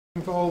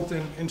Involved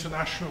in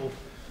international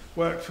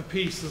work for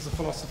peace as a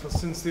philosopher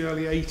since the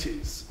early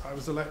 80s. I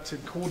was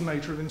elected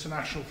coordinator of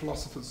International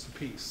Philosophers for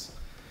Peace.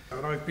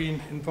 And I've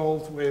been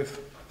involved with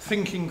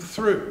thinking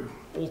through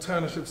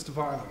alternatives to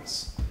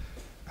violence.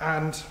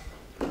 And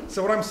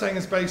so what I'm saying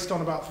is based on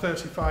about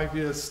 35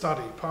 years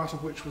study, part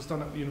of which was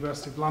done at the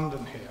University of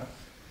London here,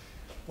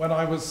 when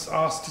I was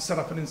asked to set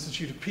up an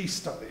Institute of Peace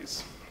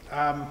Studies.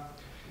 And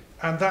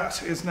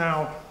that is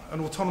now an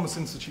autonomous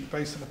institute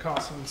based in a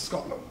castle in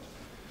Scotland.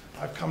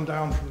 I've come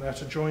down from there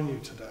to join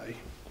you today.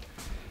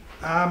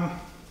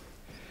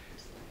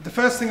 The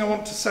first thing I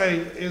want to say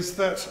is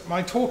that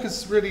my talk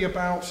is really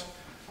about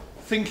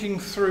thinking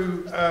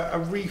through a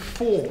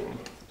reform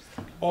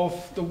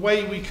of the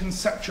way we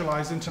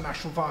conceptualize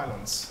international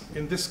violence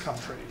in this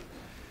country.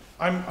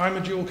 I'm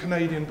a dual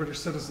Canadian British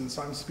citizen,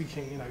 so I'm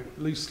speaking,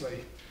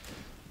 loosely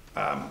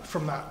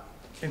from that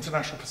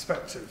international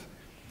perspective.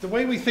 The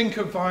way we think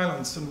of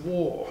violence and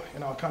war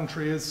in our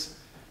country is,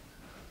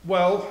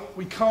 well,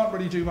 we can't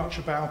really do much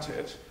about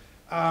it.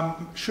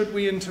 Should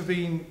we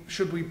intervene?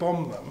 Should we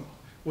bomb them?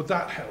 Would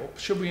that help?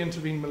 Should we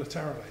intervene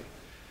militarily?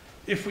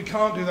 If we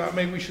can't do that,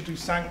 maybe we should do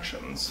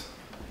sanctions.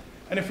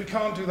 And if we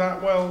can't do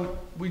that, well,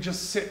 we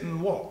just sit and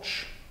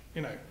watch.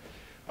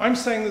 I'm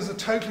saying there's a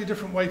totally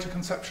different way to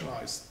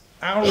conceptualize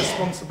our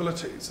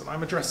responsibilities, and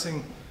I'm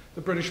addressing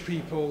the British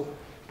people,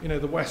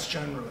 the West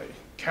generally,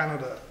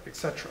 Canada,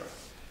 etc.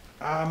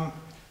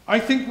 I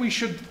think we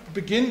should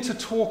begin to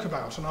talk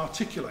about and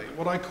articulate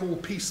what I call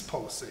peace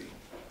policy.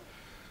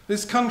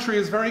 This country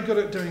is very good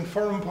at doing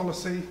foreign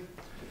policy,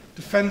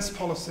 defense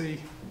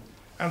policy,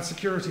 and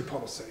security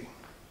policy.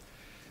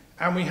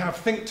 And we have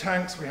think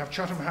tanks, we have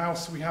Chatham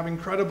House, we have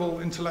incredible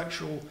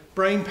intellectual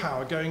brain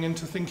power going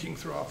into thinking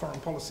through our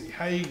foreign policy.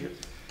 Haig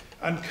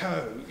and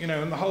co,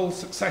 and the whole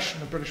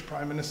succession of British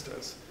prime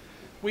ministers.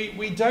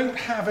 We don't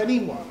have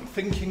anyone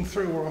thinking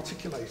through or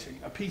articulating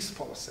a peace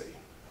policy.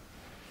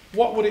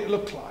 What would it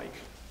look like?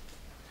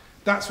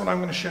 That's what I'm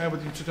going to share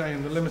with you today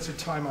in the limited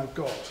time I've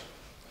got.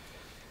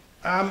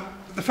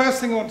 The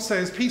first thing I want to say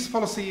is peace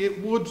policy,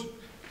 it would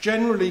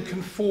generally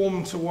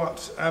conform to what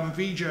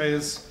Vijay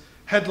has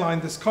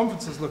headlined this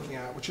conference is looking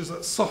at, which is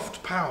at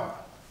soft power,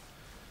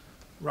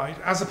 right?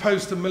 As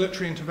opposed to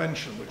military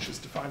intervention, which is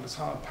defined as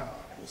hard power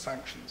or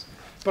sanctions.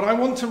 But I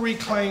want to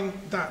reclaim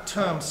that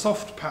term,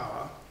 soft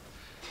power,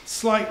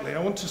 slightly.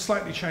 I want to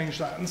slightly change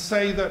that and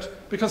say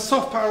that, because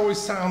soft power always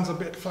sounds a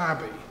bit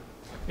flabby,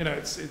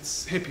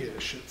 it's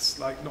hippie-ish, it's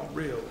like not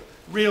real.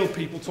 Real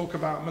people talk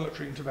about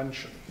military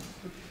intervention.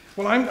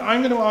 Well,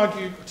 I'm going to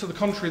argue to the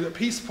contrary that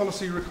peace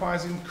policy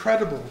requires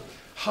incredible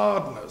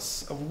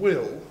hardness of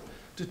will,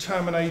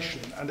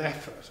 determination and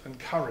effort and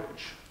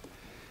courage.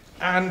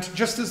 And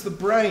just as the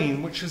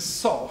brain, which is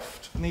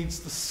soft,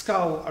 needs the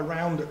skull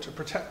around it to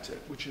protect it,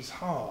 which is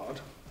hard,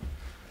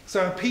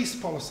 so a peace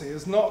policy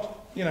is not,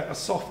 a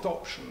soft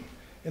option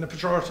in a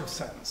pejorative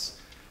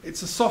sense.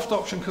 It's a soft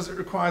option because it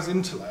requires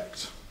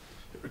intellect.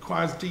 It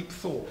requires deep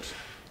thought,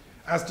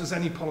 as does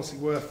any policy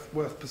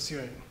worth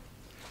pursuing.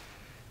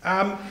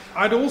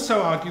 I'd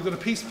also argue that a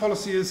peace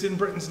policy is in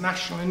Britain's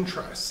national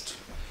interest.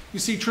 You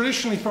see,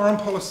 traditionally foreign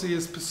policy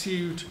is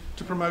pursued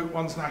to promote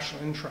one's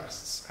national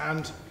interests,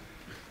 and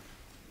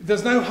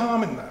there's no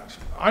harm in that.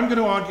 I'm going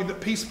to argue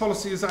that peace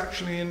policy is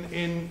actually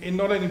in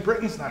not only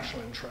Britain's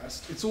national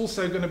interest, it's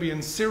also going to be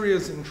in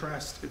Syria's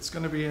interest, it's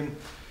going to be in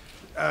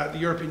the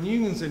European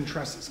Union's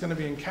interest, it's going to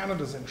be in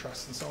Canada's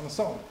interest, and so on and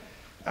so on.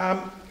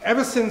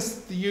 Ever since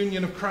the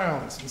Union of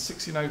Crowns in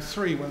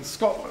 1603, when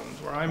Scotland,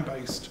 where I'm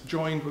based,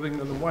 joined with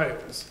England and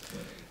Wales,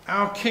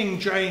 our King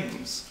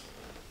James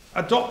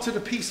adopted a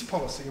peace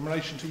policy in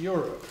relation to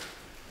Europe.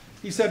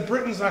 He said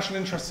Britain's national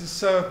interest is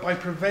served by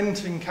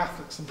preventing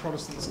Catholics and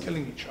Protestants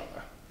killing each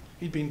other.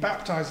 He'd been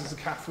baptized as a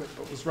Catholic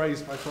but was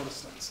raised by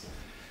Protestants.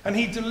 And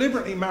he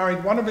deliberately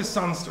married one of his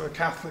sons to a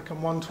Catholic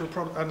and one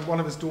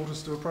of his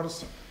daughters to a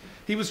Protestant.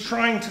 He was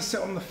trying to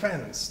sit on the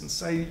fence and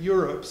say,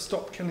 Europe,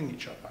 stop killing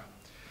each other.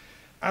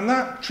 And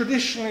that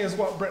traditionally is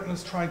what Britain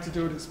has tried to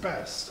do at its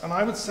best. And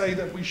I would say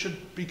that we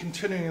should be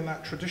continuing in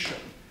that tradition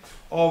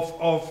of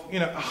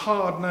a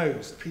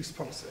hard-nosed peace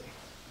policy.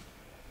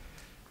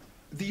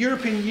 The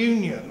European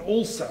Union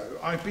also,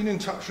 I've been in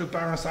touch with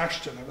Baroness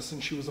Ashton ever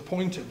since she was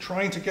appointed,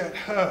 trying to get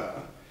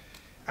her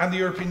and the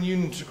European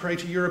Union to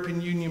create a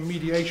European Union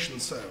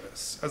mediation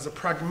service as a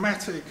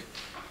pragmatic,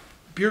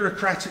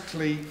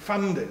 bureaucratically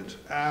funded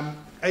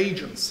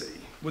agency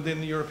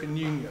within the European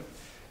Union.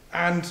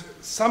 And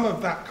some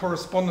of that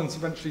correspondence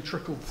eventually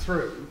trickled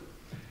through.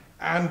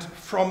 And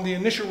from the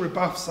initial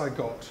rebuffs I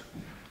got,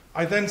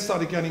 I then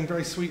started getting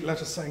very sweet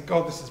letters saying,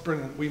 God, this is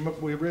brilliant,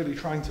 we're really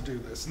trying to do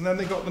this. And then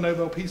they got the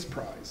Nobel Peace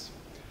Prize.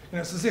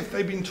 It's as if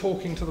they've been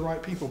talking to the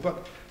right people.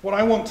 But what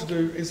I want to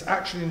do is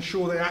actually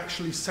ensure they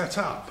actually set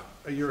up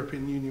a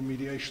European Union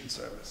mediation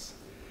service,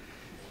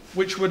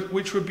 which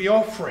would be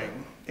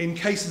offering, in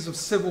cases of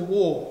civil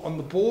war on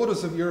the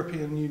borders of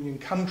European Union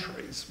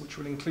countries, which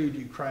would include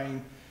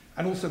Ukraine,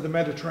 and also the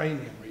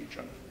Mediterranean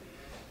region,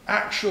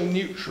 actual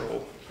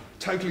neutral,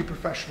 totally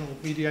professional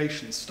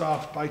mediation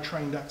staffed by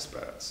trained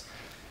experts.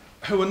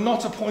 who are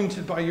not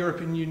appointed by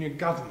European Union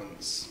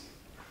governments.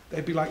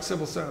 They'd be like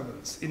civil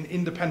servants in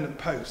independent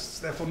posts,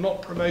 therefore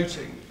not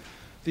promoting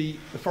the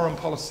foreign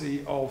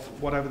policy of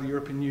whatever the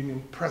European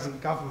Union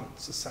present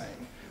governments are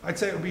saying. I'd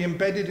say it would be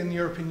embedded in the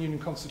European Union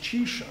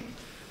constitution,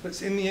 but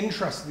it's in the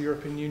interest of the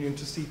European Union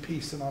to see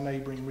peace in our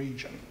neighbouring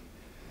region.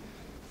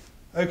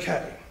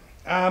 Okay.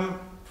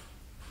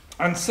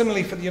 And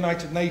similarly for the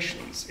United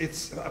Nations,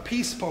 it's a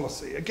peace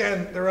policy.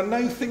 Again, there are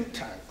no think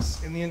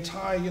tanks in the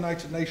entire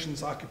United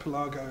Nations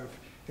archipelago of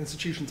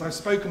institutions. I've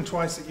spoken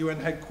twice at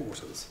UN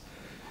headquarters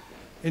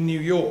in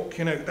New York.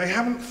 You know, they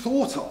haven't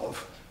thought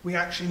of, we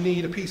actually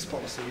need a peace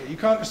policy. You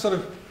can't just sort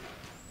of,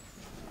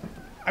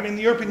 I mean,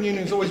 the European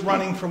Union is always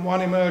running from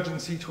one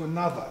emergency to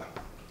another,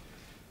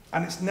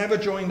 and it's never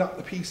joined up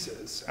the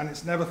pieces, and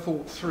it's never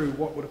thought through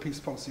what would a peace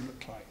policy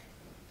look like.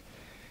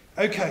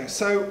 Okay,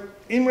 so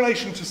in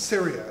relation to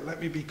Syria, let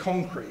me be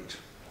concrete,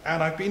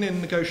 and I've been in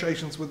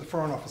negotiations with the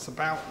Foreign Office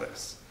about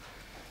this,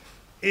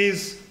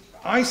 is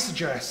I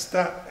suggest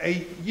that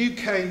a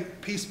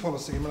UK peace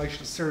policy in relation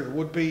to Syria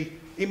would be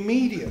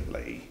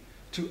immediately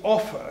to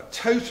offer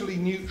totally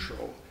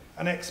neutral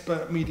and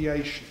expert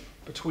mediation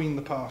between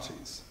the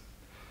parties.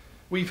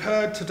 We've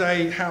heard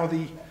today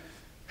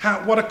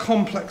what a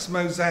complex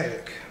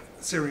mosaic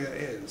Syria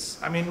is.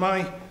 I mean,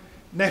 my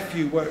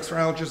nephew works for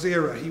Al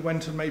Jazeera. He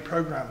went and made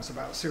programs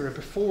about Syria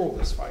before all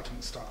this fighting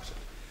started.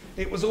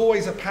 It was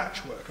always a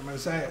patchwork, a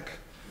mosaic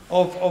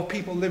of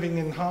people living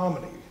in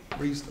harmony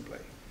reasonably.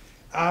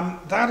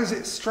 That is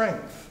its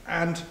strength.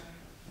 And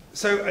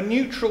so a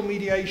neutral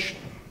mediation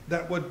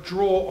that would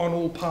draw on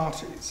all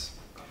parties,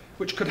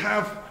 which could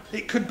have,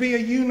 it could be a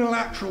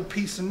unilateral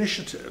peace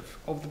initiative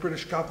of the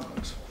British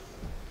government,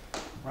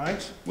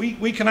 right?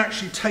 We can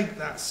actually take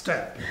that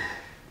step.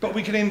 But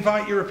we can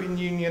invite European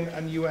Union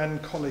and UN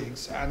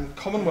colleagues and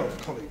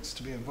Commonwealth colleagues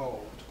to be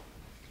involved.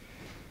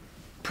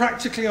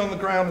 Practically on the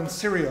ground in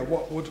Syria,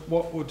 what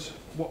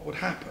would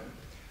happen?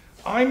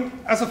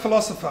 As a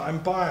philosopher, I'm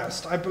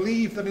biased. I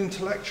believe that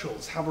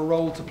intellectuals have a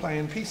role to play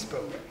in peace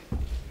building.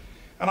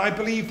 And I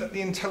believe that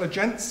the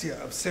intelligentsia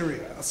of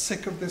Syria are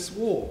sick of this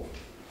war.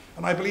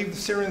 And I believe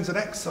the Syrians in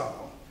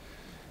exile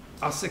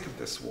are sick of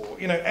this war.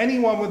 You know,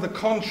 anyone with a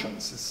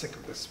conscience is sick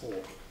of this war.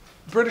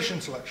 British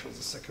intellectuals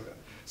are sick of it.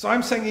 So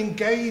I'm saying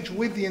engage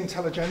with the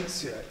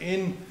intelligentsia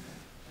in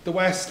the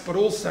West, but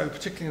also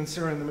particularly in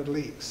Syria and the Middle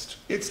East.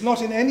 It's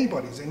not in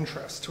anybody's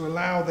interest to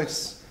allow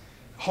this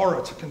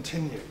horror to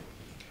continue.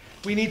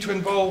 We need to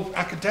involve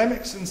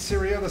academics in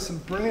Syria. There's some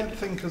brilliant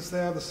thinkers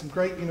there. There's some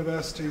great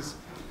universities.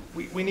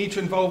 We need to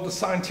involve the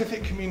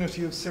scientific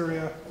community of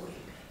Syria.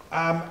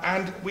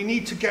 And we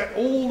need to get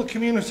all the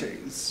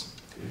communities,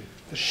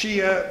 the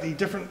Shia, the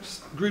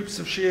different groups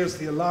of Shias,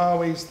 the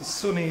Alawis, the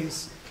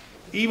Sunnis,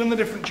 even the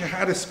different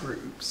jihadist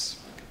groups,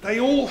 they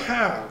all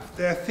have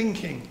their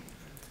thinking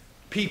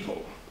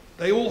people.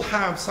 They all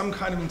have some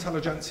kind of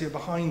intelligentsia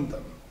behind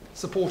them,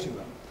 supporting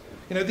them.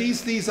 You know,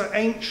 these are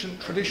ancient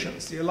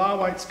traditions. The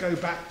Alawites go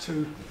back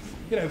to,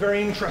 you know,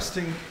 very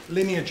interesting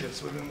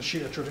lineages within the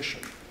Shia tradition.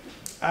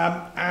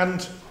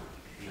 And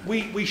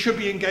we should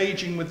be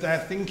engaging with their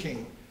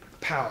thinking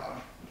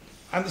power.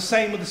 And the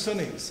same with the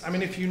Sunnis. I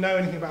mean, if you know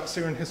anything about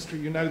Syrian history,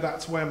 you know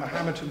that's where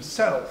Muhammad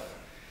himself,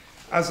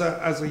 as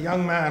a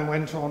young man,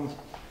 went on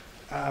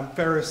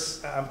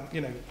various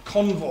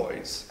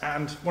convoys,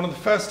 and one of the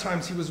first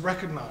times he was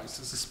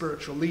recognized as a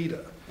spiritual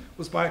leader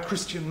was by a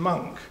Christian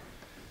monk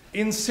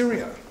in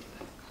Syria.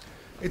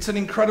 It's an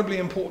incredibly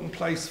important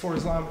place for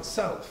Islam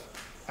itself.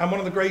 And one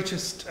of the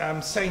greatest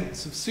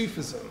saints of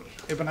Sufism,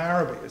 Ibn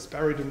Arabi, is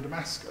buried in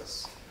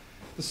Damascus.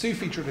 The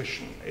Sufi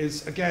tradition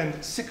is,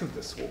 again, sick of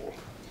this war,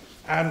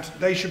 and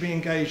they should be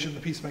engaged in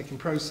the peacemaking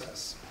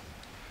process.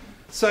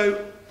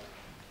 So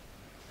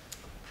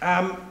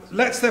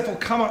let's therefore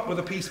come up with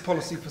a peace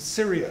policy for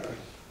Syria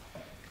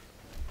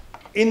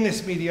in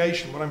this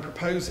mediation, what I'm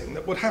proposing,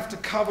 that would have to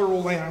cover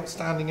all the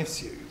outstanding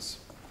issues,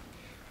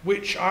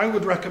 which I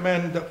would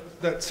recommend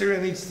that Syria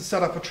needs to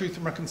set up a Truth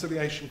and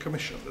Reconciliation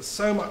Commission. There's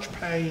so much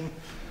pain,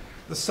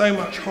 there's so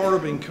much horror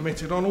being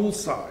committed on all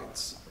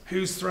sides.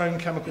 Who's throwing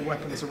chemical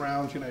weapons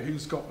around, you know,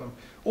 who's got them.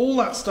 All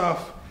that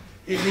stuff,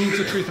 it needs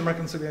a Truth and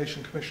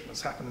Reconciliation Commission,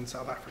 as happened in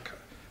South Africa.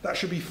 That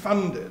should be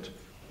funded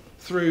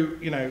through,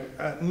 you know,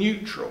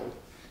 neutral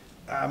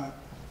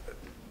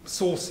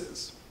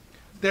sources.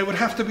 There would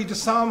have to be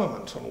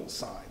disarmament on all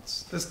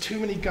sides. There's too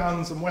many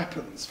guns and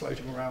weapons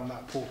floating around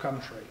that poor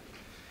country.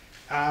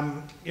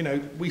 You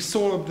know, we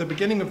saw the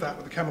beginning of that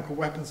with the chemical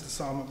weapons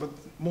disarmament, but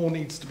more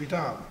needs to be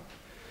done.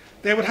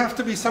 There would have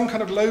to be some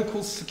kind of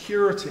local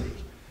security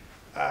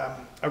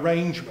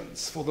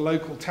arrangements for the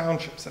local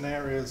townships and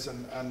areas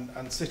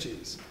and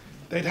cities.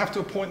 They'd have to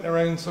appoint their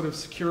own sort of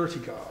security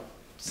guard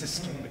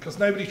system because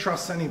nobody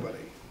trusts anybody.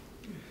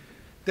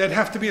 There'd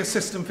have to be a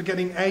system for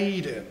getting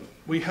aid in.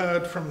 We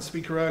heard from the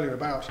speaker earlier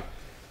about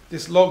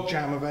this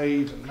logjam of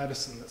aid and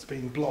medicine that's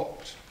being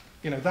blocked.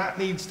 You know, that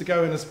needs to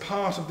go in as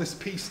part of this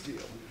peace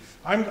deal.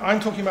 I'm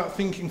talking about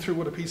thinking through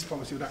what a peace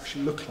policy would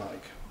actually look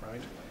like,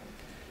 right?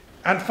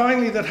 And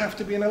finally, there'd have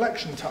to be an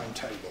election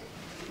timetable.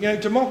 You know,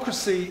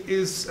 democracy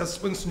is,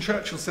 as Winston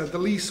Churchill said, the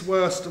least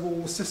worst of all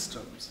the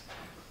systems.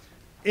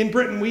 In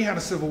Britain, we had a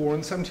civil war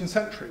in the 17th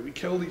century. We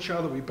killed each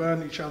other, we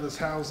burned each other's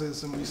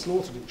houses, and we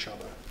slaughtered each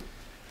other.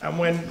 And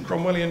when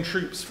Cromwellian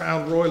troops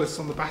found royalists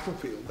on the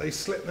battlefield, they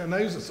slit their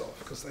noses off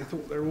because they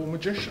thought they were all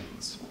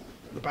magicians.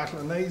 The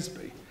Battle of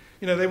Naseby.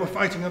 You know, they were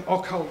fighting an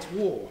occult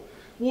war.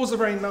 War's a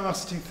very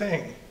nasty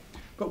thing.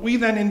 But we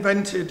then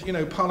invented, you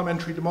know,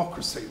 parliamentary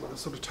democracy with a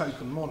sort of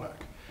token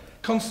monarch.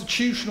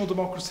 Constitutional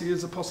democracy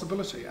is a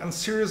possibility, and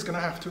Syria's going to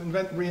have to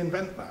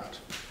reinvent that.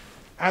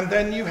 And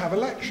then you have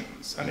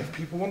elections, and if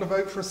people want to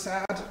vote for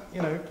Assad,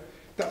 you know,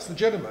 that's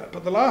legitimate.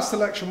 But the last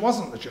election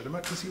wasn't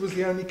legitimate because he was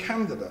the only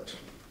candidate.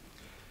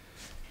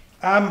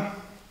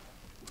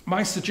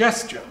 My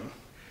suggestion,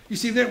 you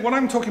see, that what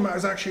I'm talking about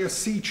is actually a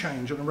sea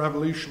change and a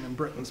revolution in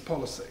Britain's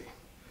policy.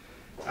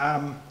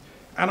 And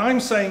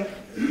I'm saying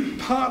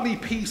partly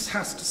peace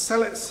has to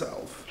sell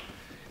itself.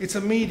 It's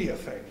a media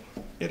thing.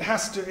 It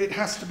has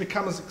to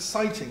become as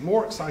exciting,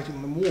 more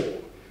exciting than war.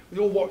 We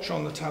all watch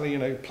on the telly, you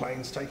know,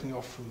 planes taking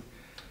off from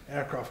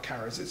aircraft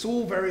carriers. It's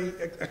all very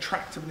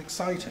attractive and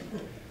exciting.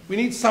 We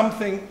need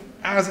something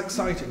as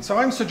exciting. So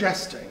I'm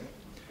suggesting,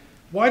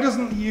 why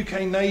doesn't the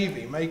UK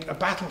Navy make a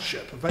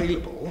battleship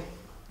available,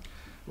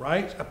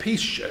 right, a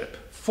peace ship,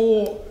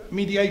 for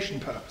mediation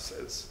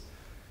purposes?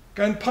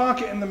 Go and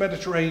park it in the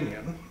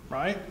Mediterranean,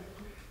 right,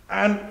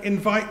 and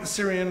invite the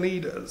Syrian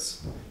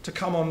leaders to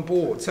come on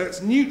board. So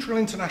it's neutral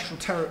international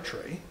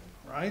territory,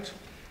 right?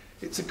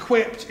 It's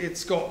equipped,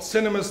 it's got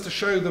cinemas to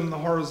show them the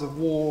horrors of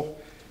war,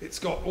 it's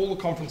got all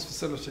the conference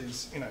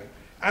facilities, you know,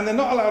 and they're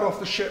not allowed off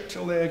the ship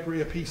till they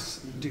agree a peace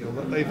deal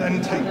that they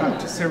then take back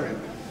to Syria.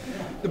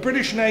 The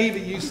British Navy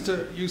used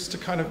to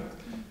kind of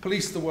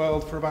police the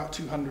world for about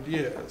 200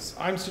 years.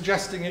 I'm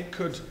suggesting it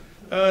could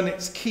earn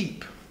its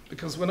keep,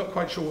 because we're not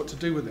quite sure what to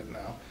do with it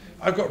now.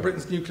 I've got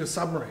Britain's nuclear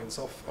submarines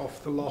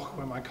off the loch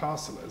where my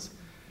castle is.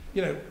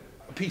 You know,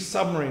 a peace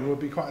submarine would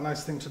be quite a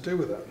nice thing to do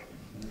with it.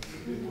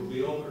 It would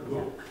be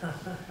overboard.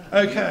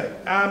 Okay,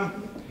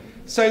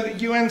 so the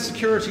UN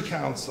Security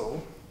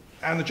Council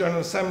and the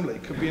General Assembly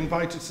could be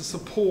invited to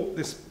support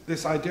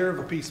this idea of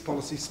a peace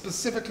policy,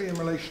 specifically in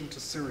relation to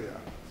Syria,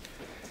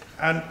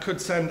 and could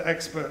send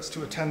experts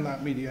to attend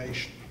that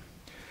mediation.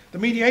 The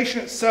mediation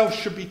itself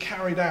should be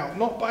carried out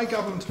not by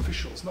government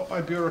officials, not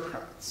by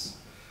bureaucrats,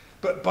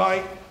 but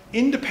by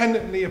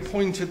independently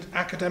appointed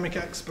academic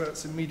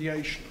experts in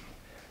mediation.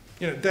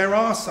 You know, there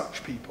are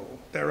such people.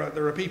 There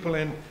are people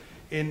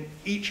in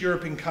each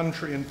European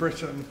country, in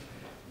Britain.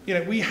 You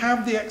know, we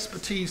have the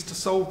expertise to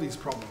solve these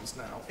problems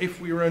now,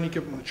 if we were only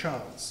given the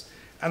chance.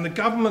 And the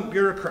government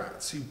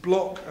bureaucrats who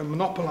block and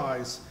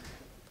monopolize,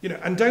 you know,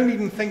 and don't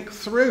even think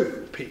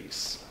through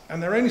peace,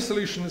 and their only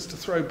solution is to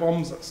throw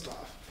bombs at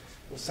stuff,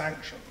 or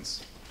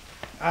sanctions,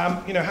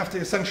 you know, have to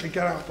essentially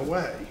get out of the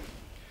way.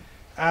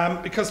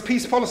 Because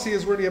peace policy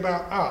is really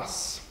about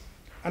us,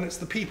 and it's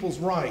the people's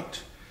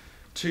right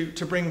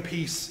to bring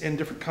peace in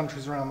different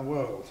countries around the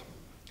world.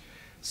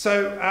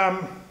 So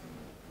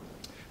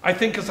I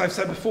think, as I've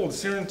said before,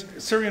 the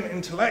Syrian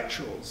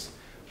intellectuals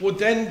would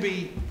then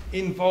be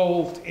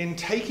involved in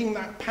taking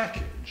that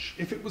package,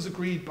 if it was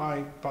agreed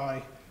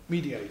by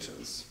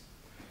mediators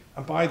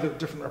and by the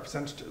different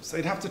representatives.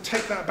 They'd have to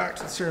take that back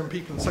to the Syrian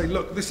people and say,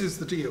 look, this is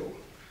the deal.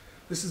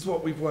 This is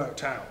what we've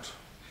worked out.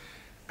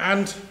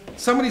 And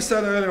somebody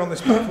said earlier on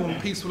this platform,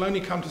 peace will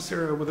only come to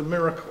Syria with a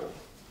miracle.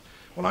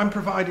 Well, I'm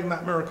providing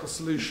that miracle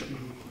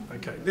solution.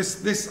 Okay,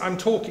 I'm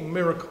talking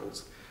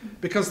miracles,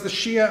 because the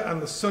Shia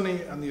and the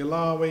Sunni and the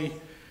Alawi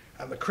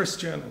and the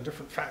Christian and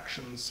different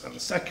factions and the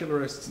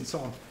secularists and so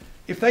on,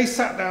 if they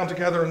sat down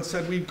together and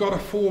said, we've got a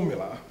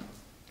formula,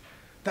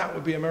 that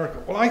would be a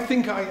miracle. Well, I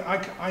think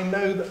I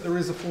know that there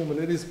is a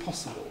formula. It is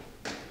possible.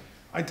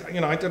 I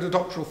did a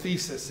doctoral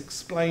thesis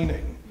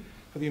explaining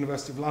for the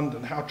University of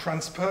London how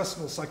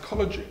transpersonal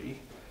psychology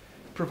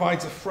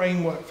provides a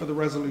framework for the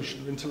resolution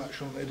of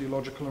intellectual,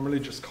 ideological, and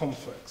religious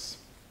conflicts.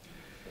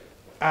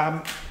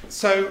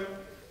 So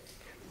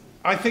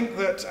I think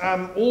that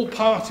all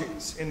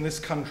parties in this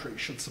country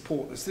should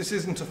support this. This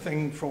isn't a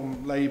thing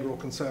from Labour or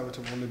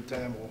Conservative or Lib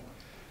Dem or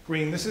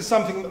Green. This is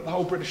something that the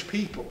whole British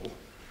people,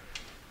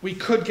 we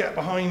could get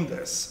behind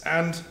this.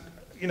 And,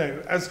 you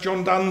know, as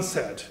John Donne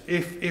said,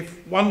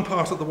 if one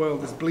part of the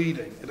world is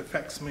bleeding, it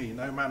affects me.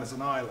 No man is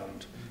an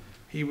island.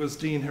 He was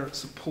dean here at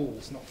St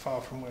Paul's, not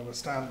far from where we're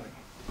standing.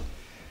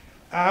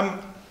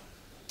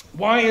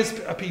 Why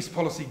is a peace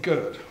policy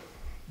good?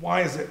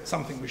 Why is it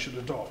something we should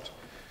adopt?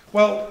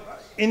 Well,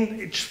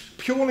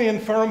 purely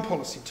in foreign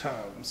policy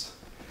terms,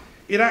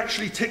 it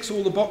actually ticks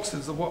all the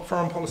boxes of what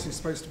foreign policy is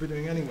supposed to be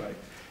doing anyway.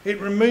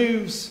 It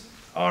removes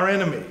our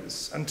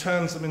enemies and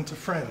turns them into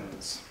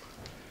friends.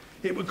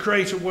 It would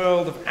create a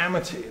world of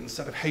amity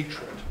instead of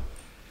hatred.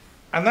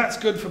 And that's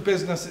good for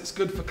business, it's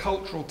good for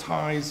cultural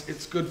ties,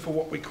 it's good for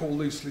what we call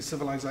loosely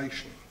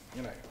civilization.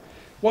 You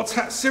know,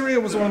 Syria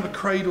was one of the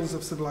cradles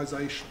of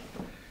civilization.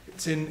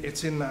 It's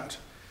in that,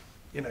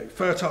 you know,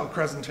 Fertile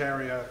Crescent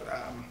area.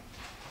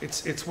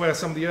 It's where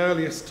some of the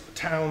earliest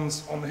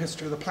towns on the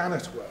history of the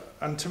planet were.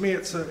 And to me,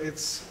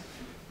 it's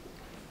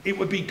it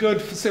would be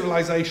good for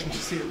civilization to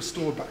see it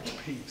restored back to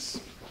peace.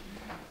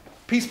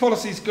 Peace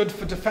policy is good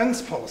for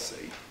defense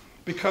policy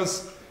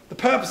because the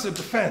purpose of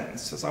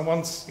defense, as I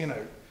once,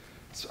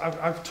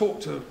 I've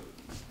talked to,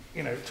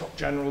 top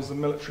generals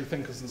and military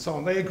thinkers and so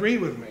on, they agree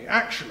with me.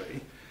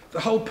 Actually, the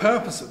whole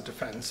purpose of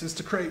defense is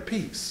to create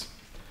peace.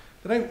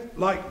 They don't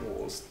like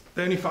wars.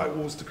 They only fight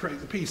wars to create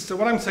the peace. So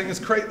what I'm saying is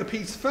create the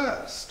peace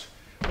first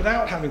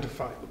without having to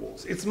fight the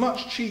wars. It's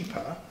much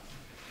cheaper.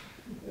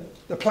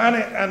 The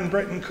planet and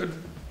Britain could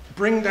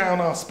bring down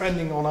our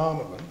spending on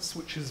armaments,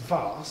 which is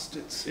vast.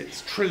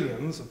 It's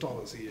trillions of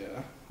dollars a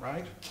year,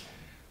 right?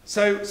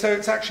 So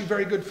it's actually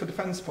very good for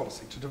defense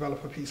policy to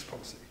develop a peace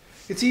policy.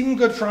 It's even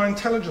good for our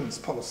intelligence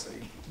policy.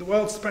 The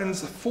world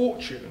spends a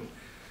fortune,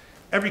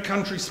 every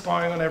country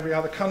spying on every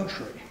other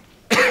country.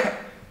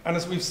 And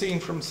as we've seen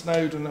from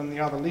Snowden and the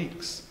other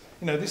leaks,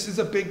 this is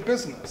a big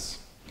business.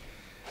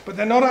 But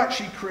they're not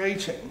actually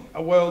creating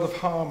a world of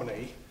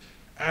harmony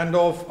and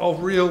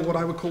of real, what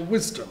I would call,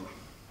 wisdom.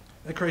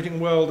 They're creating a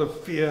world of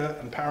fear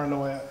and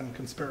paranoia and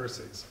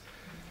conspiracies.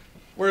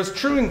 Whereas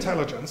true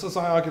intelligence, as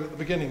I argued at the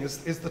beginning,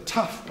 is the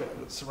tough bit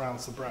that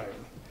surrounds the brain,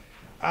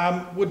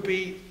 would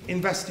be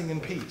investing in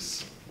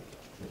peace.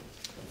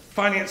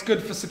 Finally, it's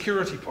good for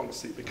security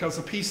policy because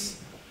a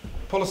peace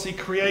policy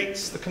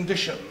creates the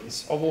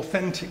conditions of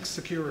authentic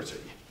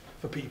security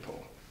for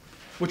people,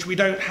 which we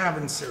don't have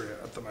in Syria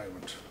at the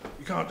moment.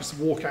 You can't just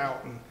walk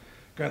out and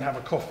go and have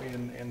a coffee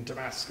in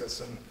Damascus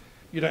and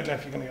you don't know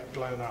if you're going to get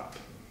blown up,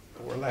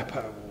 or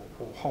Aleppo,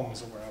 or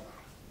Homs, or wherever.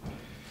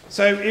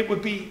 So it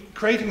would be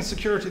creating a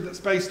security that's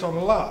based on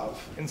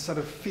love instead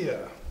of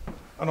fear,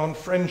 and on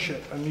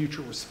friendship and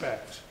mutual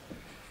respect,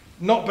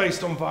 not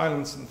based on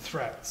violence and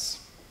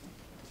threats.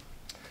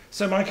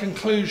 So my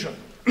conclusion,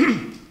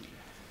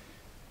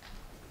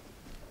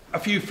 a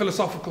few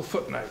philosophical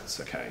footnotes,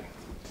 okay.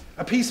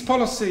 A peace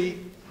policy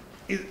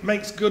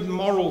makes good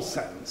moral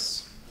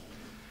sense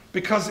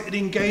because it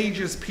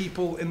engages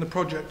people in the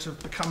project of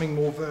becoming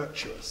more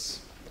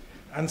virtuous.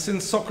 And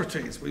since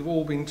Socrates, we've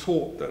all been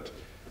taught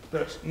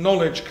that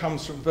knowledge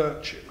comes from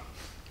virtue.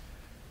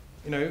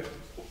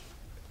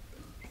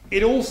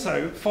 It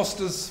also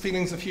fosters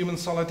feelings of human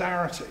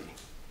solidarity.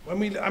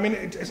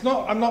 It's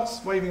not, I'm not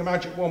waving a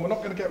magic wand, we're not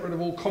going to get rid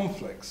of all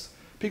conflicts.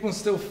 People can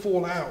still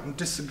fall out and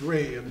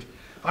disagree, and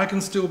I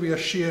can still be a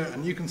Shia,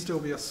 and you can still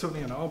be a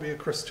Sunni, and I'll be a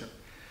Christian.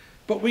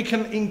 But we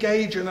can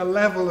engage in a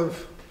level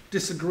of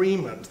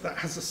disagreement that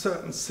has a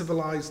certain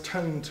civilized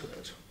tone to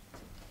it,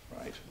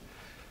 right?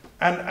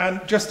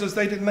 And just as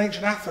they did in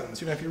ancient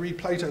Athens, if you read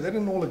Plato, they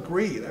didn't all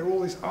agree. They were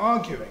always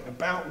arguing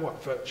about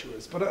what virtue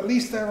is, but at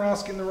least they were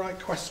asking the right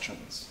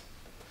questions.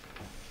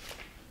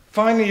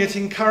 Finally, it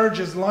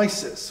encourages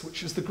lysis,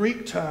 which is the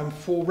Greek term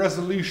for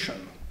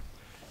resolution,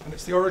 and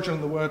it's the origin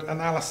of the word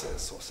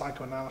analysis or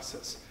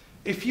psychoanalysis.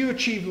 If you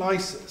achieve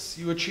lysis,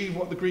 you achieve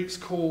what the Greeks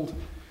called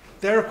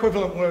their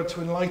equivalent word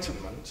to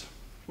enlightenment,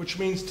 which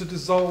means to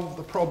dissolve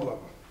the problem.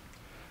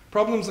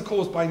 Problems are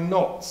caused by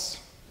knots.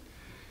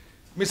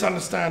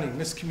 Misunderstanding,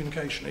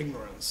 miscommunication,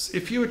 ignorance.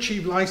 If you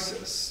achieve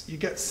lysis, you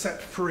get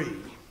set free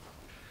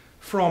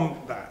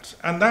from that.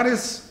 And that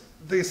is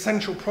the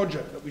essential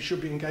project that we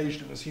should be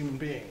engaged in as human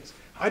beings.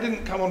 I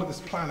didn't come onto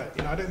this planet,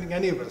 I don't think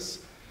any of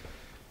us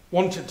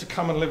wanted to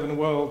come and live in a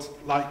world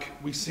like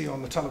we see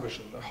on the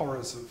television, the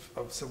horrors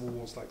of civil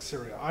wars like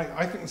Syria.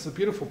 I think it's a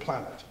beautiful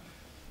planet.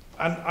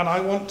 And I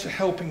want to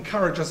help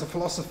encourage, as a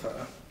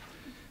philosopher,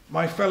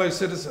 my fellow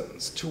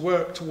citizens to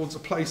work towards a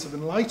place of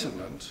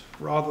enlightenment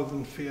rather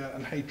than fear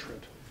and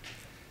hatred.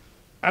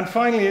 And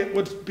finally, it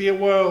would be a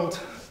world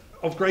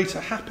of greater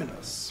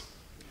happiness.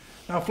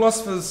 Now,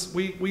 philosophers,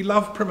 we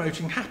love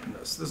promoting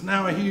happiness. There's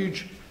now a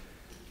huge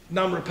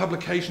number of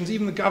publications.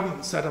 Even the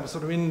government set up a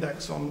sort of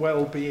index on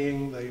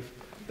well-being.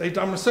 They've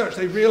done research.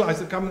 They realise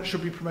that government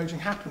should be promoting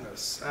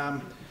happiness.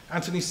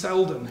 Anthony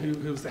Selden,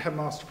 who was the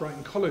headmaster of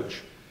Brighton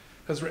College,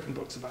 has written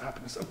books about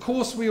happiness. Of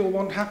course we all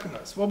want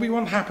happiness. Well, we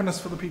want happiness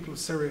for the people of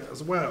Syria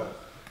as well.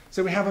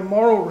 So we have a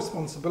moral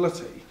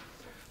responsibility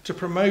to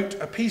promote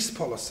a peace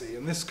policy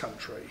in this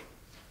country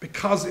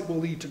because it will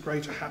lead to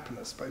greater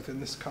happiness both in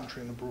this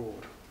country and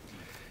abroad.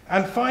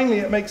 And finally,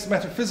 it makes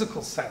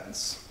metaphysical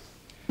sense.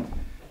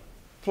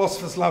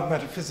 Philosophers love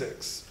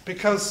metaphysics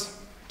because,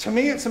 to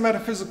me, it's a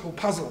metaphysical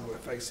puzzle we're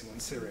facing in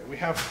Syria. We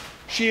have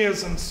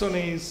Shias and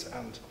Sunnis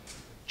and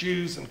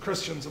Jews and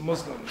Christians and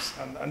Muslims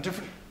and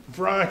different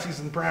varieties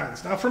and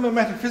brands. Now, from a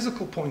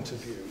metaphysical point of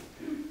view,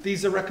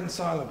 these are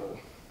reconcilable.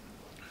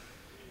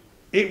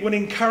 It would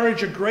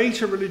encourage a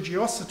greater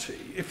religiosity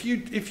if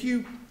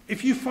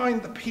you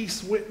find the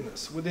peace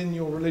witness within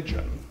your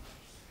religion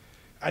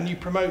and you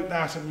promote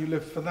that and you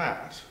live for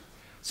that.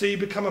 So you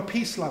become a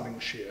peace-loving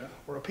Shia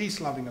or a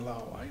peace-loving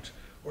Alawite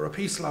or a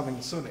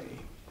peace-loving Sunni.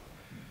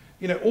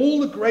 All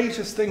the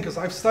greatest thinkers,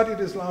 I've studied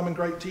Islam in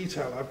great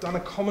detail. I've done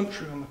a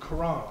commentary on the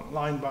Quran,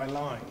 line by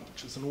line,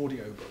 which is an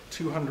audio book,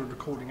 200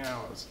 recording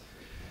hours.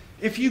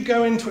 If you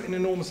go into it in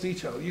enormous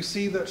detail, you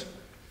see that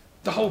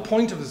the whole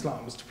point of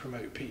Islam is to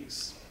promote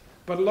peace.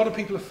 But a lot of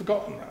people have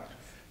forgotten that.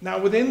 Now,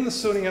 within the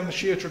Sunni and the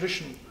Shia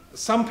tradition,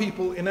 Some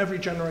people in every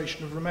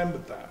generation have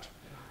remembered that.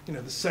 You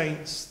know, the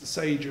saints, the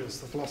sages,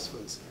 the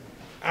philosophers.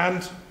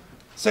 And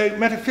so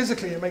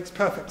metaphysically it makes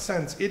perfect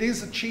sense. It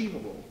is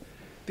achievable.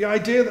 The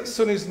idea that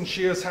Sunnis and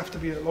Shias have to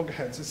be at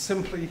loggerheads is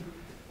simply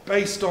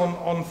based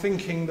on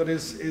thinking that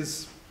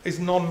is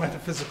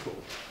non-metaphysical,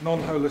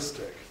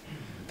 non-holistic.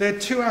 They're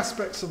two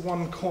aspects of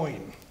one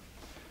coin.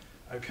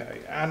 Okay,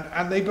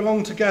 and they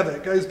belong together.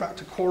 It goes back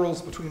to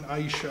quarrels between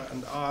Aisha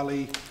and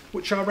Ali,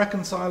 which are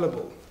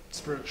reconcilable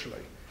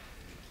spiritually.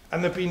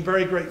 And there have been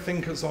very great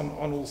thinkers on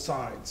all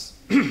sides.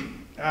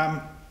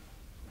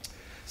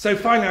 So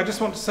finally, I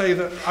just want to say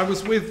that I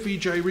was with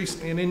Vijay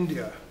recently in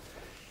India,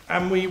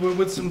 and we were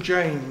with some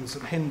Jains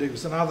and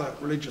Hindus and other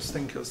religious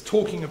thinkers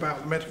talking about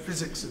the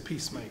metaphysics of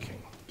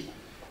peacemaking.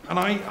 And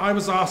I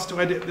was asked to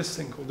edit this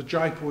thing called the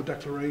Jaipur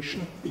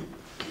Declaration,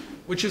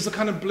 which is a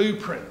kind of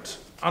blueprint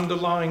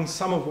underlying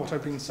some of what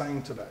I've been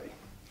saying today.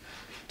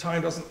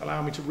 Time doesn't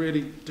allow me to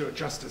really do it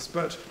justice,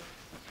 but,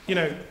 you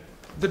know,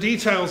 the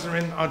details are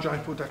in our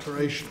Jaipur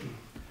Declaration.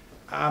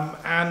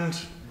 And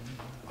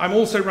I'm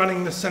also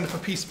running the Centre for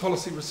Peace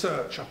Policy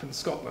Research up in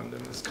Scotland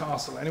in this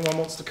castle. Anyone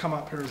wants to come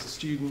up here as a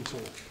student or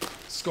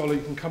scholar,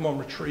 you can come on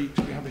retreat.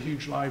 We have a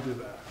huge library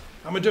there.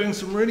 And we're doing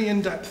some really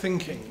in-depth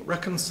thinking,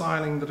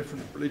 reconciling the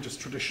different religious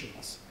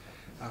traditions.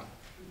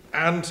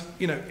 And,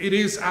 you know, it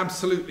is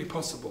absolutely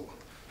possible.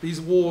 These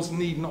wars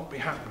need not be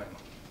happening.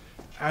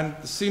 And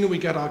the sooner we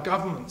get our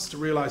governments to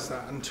realise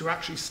that and to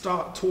actually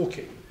start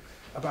talking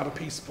about a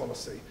peace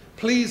policy,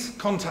 please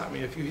contact me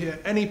if you hear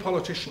any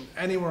politician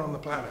anywhere on the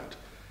planet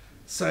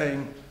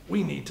saying,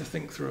 we need to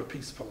think through a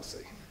peace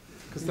policy,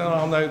 because then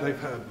I'll know they've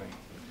heard me.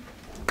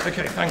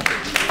 Okay, thank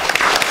you.